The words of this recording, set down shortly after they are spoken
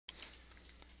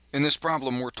In this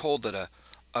problem, we're told that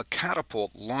a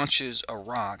catapult launches a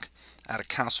rock at a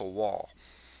castle wall,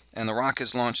 and the rock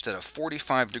is launched at a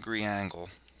 45-degree angle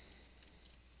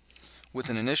with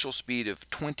an initial speed of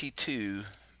 22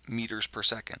 meters per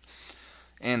second.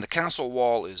 And the castle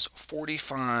wall is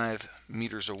 45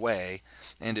 meters away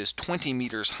and is 20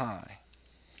 meters high.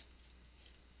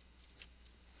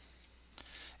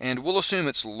 And we'll assume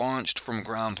it's launched from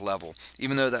ground level,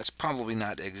 even though that's probably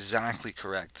not exactly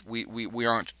correct. We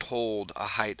aren't told a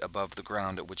height above the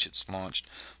ground at which it's launched.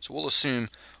 So we'll assume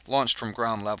launched from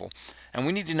ground level. And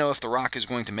we need to know if the rock is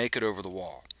going to make it over the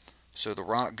wall. So the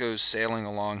rock goes sailing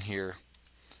along here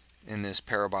in this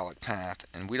parabolic path,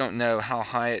 and we don't know how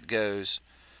high it goes.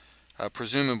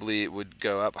 Presumably it would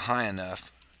go up high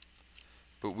enough,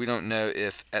 but we don't know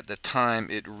if at the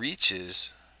time it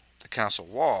reaches the castle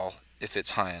wall, if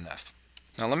it's high enough.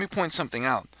 Now let me point something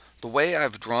out. The way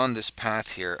I've drawn this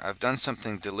path here, I've done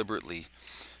something deliberately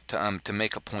to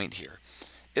make a point here.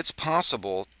 It's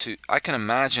possible I can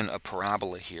imagine a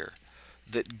parabola here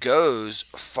that goes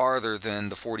farther than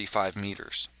the 45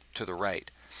 meters to the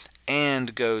right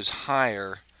and goes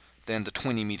higher than the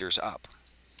 20 meters up.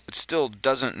 It still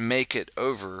doesn't make it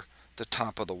over the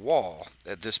top of the wall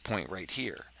at this point right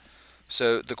here.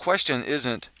 So the question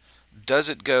isn't, does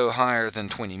it go higher than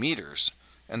 20 meters?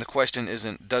 And the question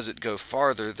isn't, does it go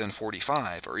farther than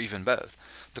 45, or even both?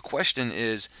 The question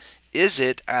is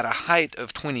it at a height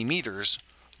of 20 meters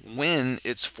when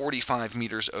it's 45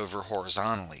 meters over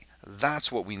horizontally?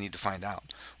 That's what we need to find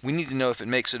out. We need to know if it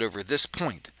makes it over this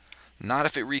point, not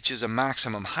if it reaches a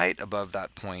maximum height above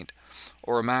that point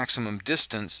or a maximum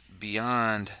distance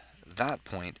beyond that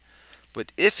point,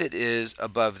 but if it is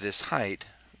above this height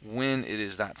when it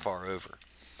is that far over.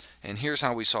 And here's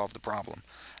how we solve the problem.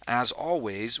 As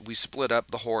always, we split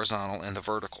up the horizontal and the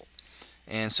vertical.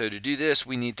 And so to do this,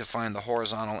 we need to find the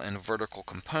horizontal and vertical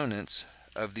components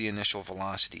of the initial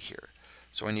velocity here.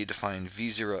 So I need to find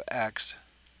v0x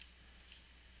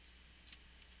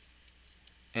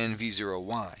and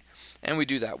v0y. And we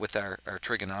do that with our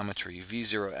trigonometry.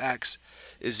 v0x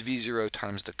is v0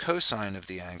 times the cosine of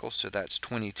the angle, so that's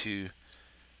 22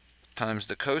 times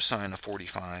the cosine of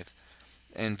 45.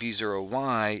 And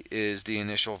v0y is the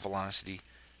initial velocity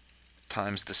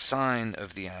times the sine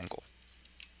of the angle.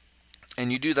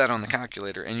 And you do that on the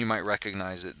calculator, and you might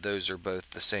recognize that those are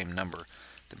both the same number.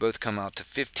 They both come out to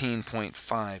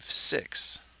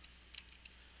 15.56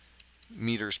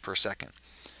 meters per second.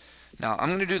 Now I'm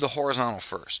going to do the horizontal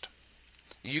first.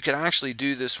 You could actually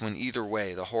do this one either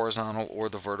way, the horizontal or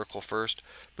the vertical first,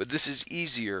 but this is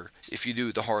easier if you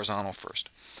do the horizontal first.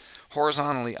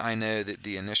 Horizontally, I know that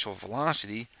the initial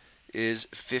velocity is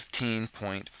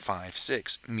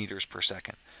 15.56 meters per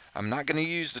second. I'm not going to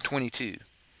use the 22.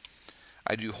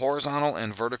 I do horizontal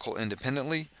and vertical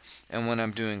independently, and when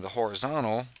I'm doing the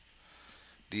horizontal,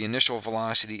 the initial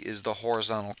velocity is the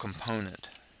horizontal component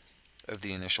of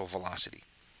the initial velocity.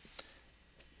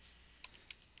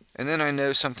 And then I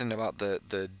know something about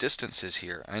the distances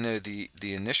here. I know the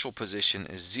initial position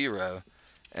is 0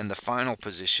 and the final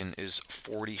position is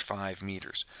 45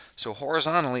 meters. So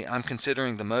horizontally, I'm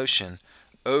considering the motion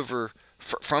over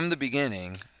from the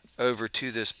beginning over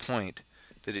to this point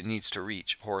that it needs to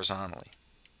reach horizontally.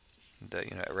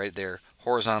 Right there,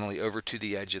 horizontally over to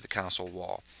the edge of the castle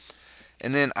wall.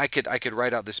 And then I could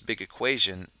write out this big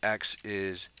equation. X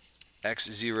is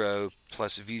x0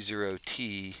 plus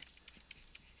v0t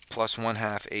plus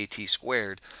 1/2 at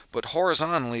squared. But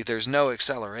horizontally, there's no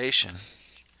acceleration,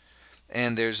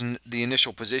 and the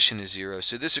initial position is 0.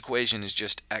 So this equation is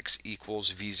just x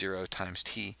equals v0 times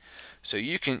t. So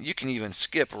you can even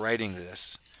skip writing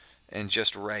this and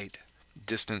just write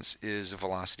distance is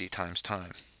velocity times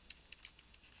time.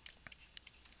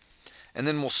 And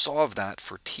then we'll solve that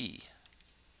for t.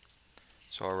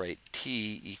 So I'll write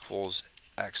t equals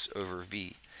x over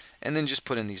v. And then just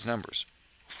put in these numbers.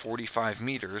 45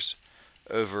 meters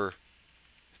over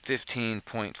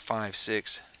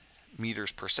 15.56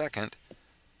 meters per second.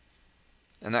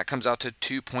 And that comes out to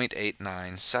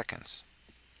 2.89 seconds.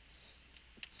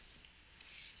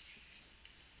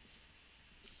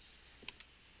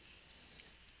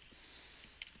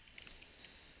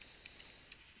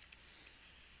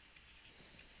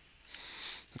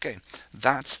 Okay,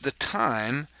 that's the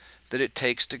time that it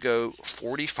takes to go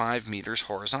 45 meters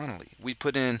horizontally. We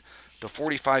put in the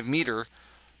 45 meter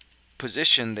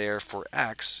position there for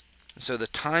x, so the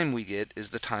time we get is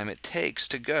the time it takes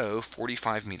to go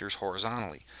 45 meters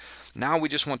horizontally. Now we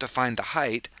just want to find the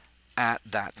height at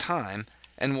that time,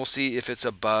 and we'll see if it's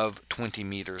above 20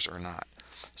 meters or not.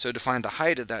 So to find the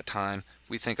height at that time,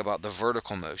 we think about the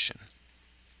vertical motion.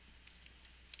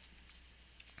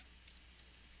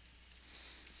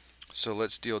 So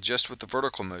let's deal just with the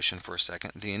vertical motion for a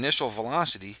second. The initial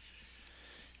velocity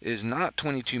is not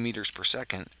 22 meters per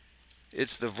second.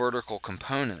 It's the vertical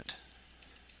component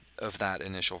of that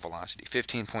initial velocity,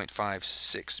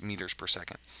 15.56 meters per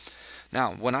second.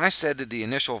 Now, when I said that the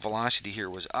initial velocity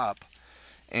here was up,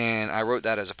 and I wrote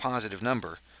that as a positive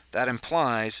number, that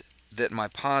implies that my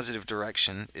positive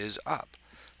direction is up.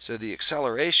 So the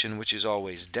acceleration, which is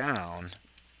always down,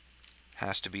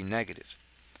 has to be negative.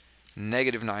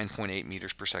 Negative 9.8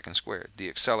 meters per second squared, the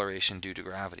acceleration due to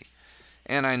gravity.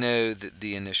 And I know that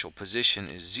the initial position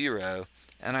is 0,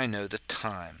 and I know the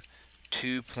time,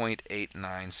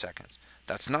 2.89 seconds.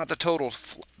 That's not the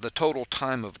total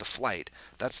time of the flight.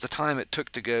 That's the time it took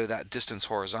to go that distance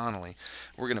horizontally.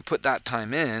 We're going to put that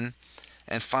time in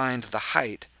and find the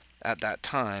height at that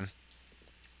time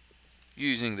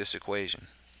using this equation.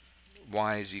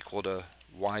 Y is equal to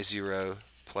y0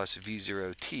 plus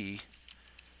v0t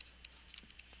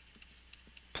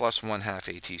plus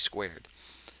 1/2 at squared.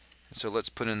 And so let's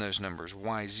put in those numbers.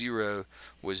 Y0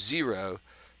 was 0,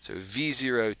 so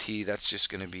v0t, that's just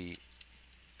going to be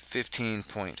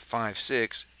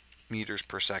 15.56 meters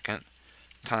per second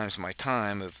times my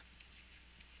time of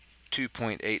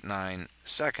 2.89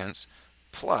 seconds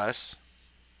plus,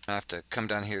 I have to come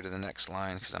down here to the next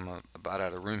line because I'm about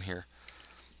out of room here,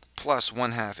 plus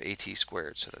 1/2 at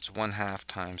squared. So that's 1/2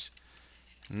 times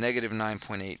negative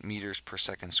 9.8 meters per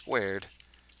second squared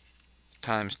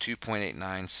times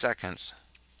 2.89 seconds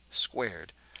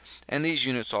squared. And these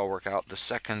units all work out. The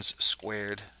seconds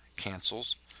squared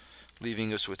cancels,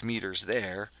 leaving us with meters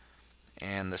there,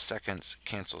 and the seconds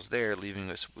cancels there, leaving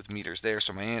us with meters there.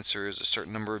 So my answer is a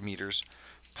certain number of meters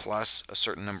plus a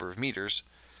certain number of meters,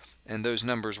 and those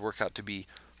numbers work out to be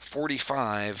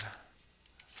 45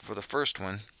 for the first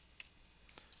one.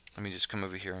 Let me just come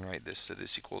over here and write this. So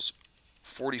this equals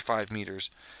 45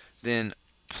 meters, then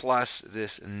plus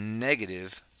this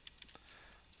negative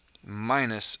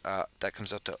minus, that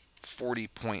comes out to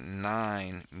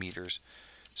 40.9 meters.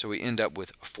 So we end up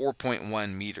with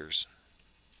 4.1 meters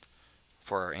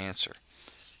for our answer.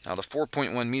 Now the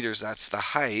 4.1 meters, that's the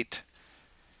height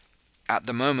at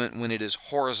the moment when it is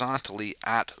horizontally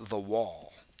at the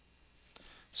wall.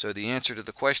 So the answer to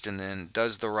the question then,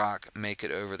 does the rock make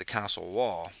it over the castle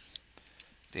wall?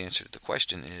 The answer to the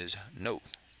question is no.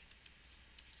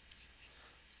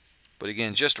 But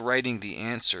again, just writing the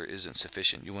answer isn't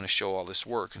sufficient. You want to show all this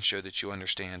work and show that you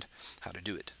understand how to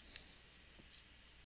do it.